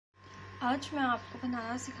आज मैं आपको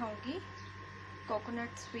बनाना सिखाऊंगी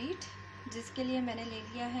कोकोनट स्वीट, जिसके लिए मैंने ले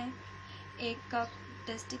लिया है 1 कप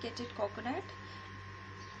डेस्टिकेटेड कोकोनट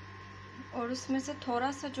और उसमें से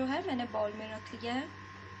थोड़ा सा जो है मैंने बाउल में रख लिया है।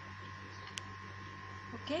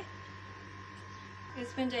 ओके,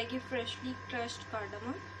 इसमें जाएगी freshly crushed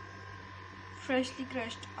cardamom, freshly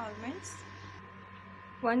crushed almonds,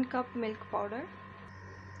 1 cup milk powder,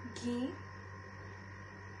 घी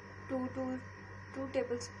 2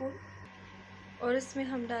 टेबलस्पून और इसमें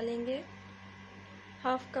हम डालेंगे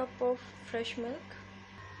 1/2 cup of fresh milk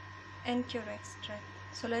and pure extract.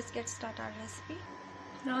 So let's get started our recipe.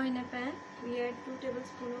 Now in a pan we add 2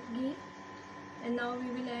 tablespoons of ghee and now we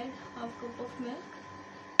will add 1/2 cup of milk.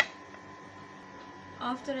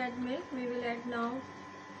 After add milk we will add now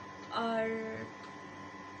our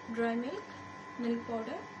dry milk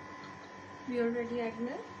powder. We already add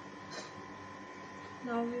milk.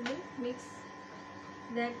 Now we will mix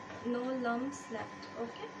that no lumps left.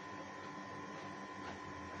 Okay,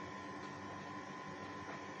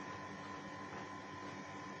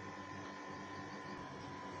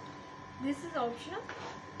 this is optional.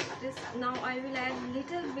 Now I will add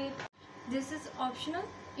little bit. This is optional.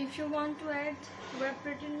 If you want to add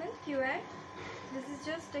evaporated milk, you add. This is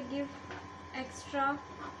just to give extra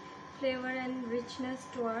flavor and richness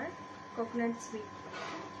to our coconut sweet.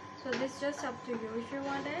 So this is just up to you. If you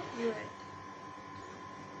want it, you add.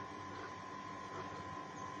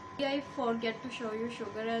 I forget to show you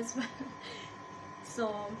sugar as well. So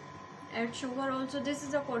add sugar also. This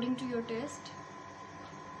is according to your taste.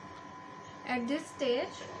 At this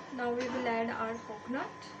stage, now we will add our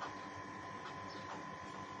coconut.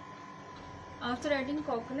 After adding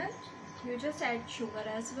coconut, you just add sugar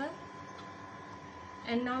as well.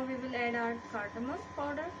 And now we will add our cardamom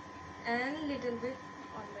powder and little bit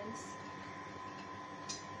almonds.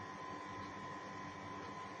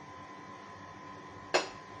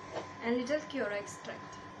 And little pure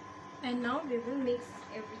extract. And now we will mix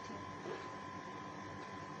everything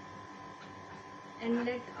and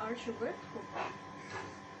let our sugar cook.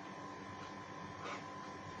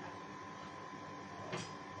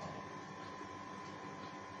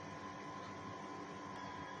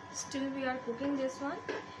 Still we are cooking this one.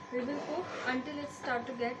 We will cook until it start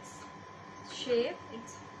to get shape,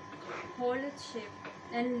 hold its shape,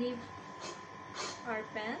 and leave our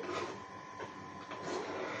pan.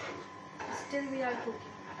 Still we are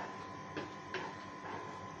cooking.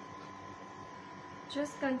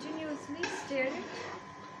 Just continuously stir it.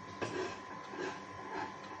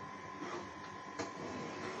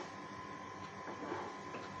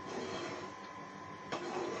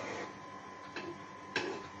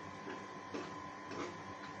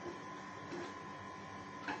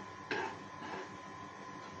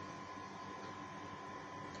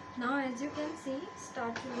 Now as you can see,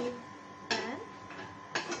 start to leave pan.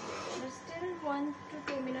 But still 1 to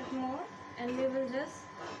 2 minutes more and we will just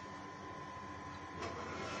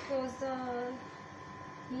close the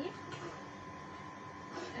heat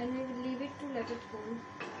and we will leave it to let it cool.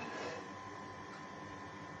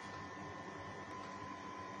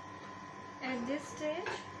 At this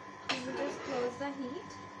stage we will just close the heat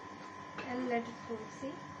and let it cool.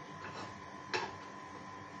 See,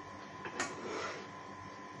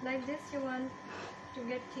 like this you want to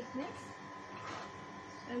get thickness.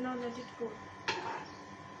 And now let it cool.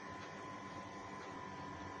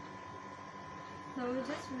 Now we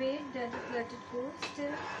just wait that it let it cool.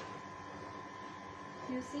 Still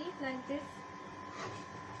you see, like this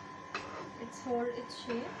it's hold its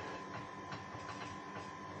shape.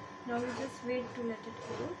 Now we just wait to let it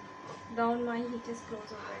cool down. My heat is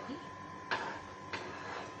close already.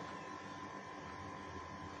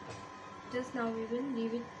 Just now we will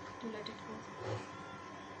leave it to let it cool.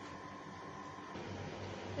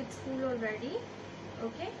 It's cool already.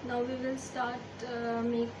 Okay, now we will start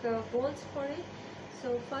make balls for it.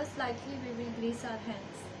 So first likely we will grease our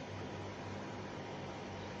hands.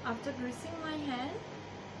 After greasing my hand,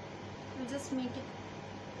 we'll just make it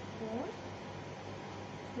ball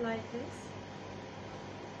like this.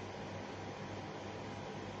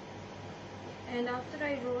 And after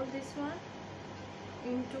I roll this one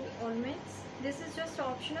into almonds. This is just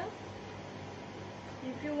optional.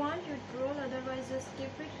 If you want, you roll, otherwise just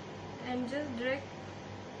skip it and just direct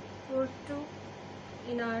put to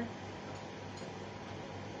in our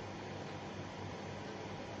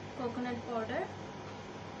coconut powder.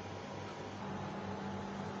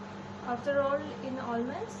 After all in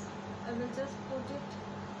almonds, I will just put it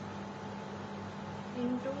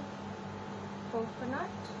into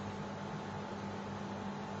coconut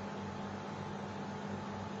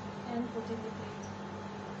and put in the plate.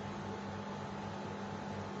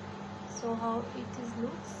 So how it is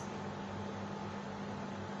looks,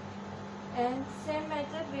 and same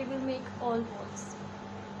method we will make all balls.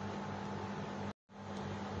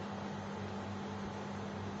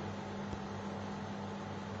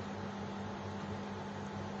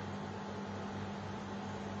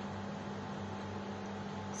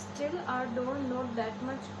 Still our dough not that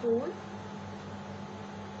much cold,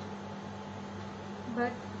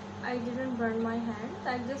 but I didn't burn my hand.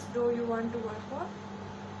 Like this dough you want to work on,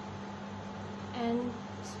 and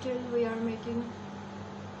still we are making.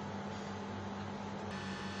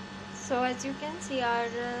 So as you can see, our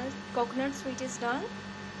coconut sweet is done.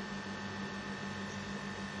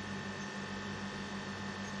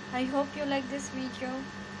 I hope you like this video.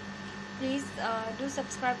 Please do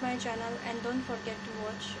subscribe my channel and don't forget to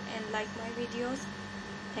watch and like my videos.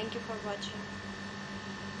 Thank you for watching.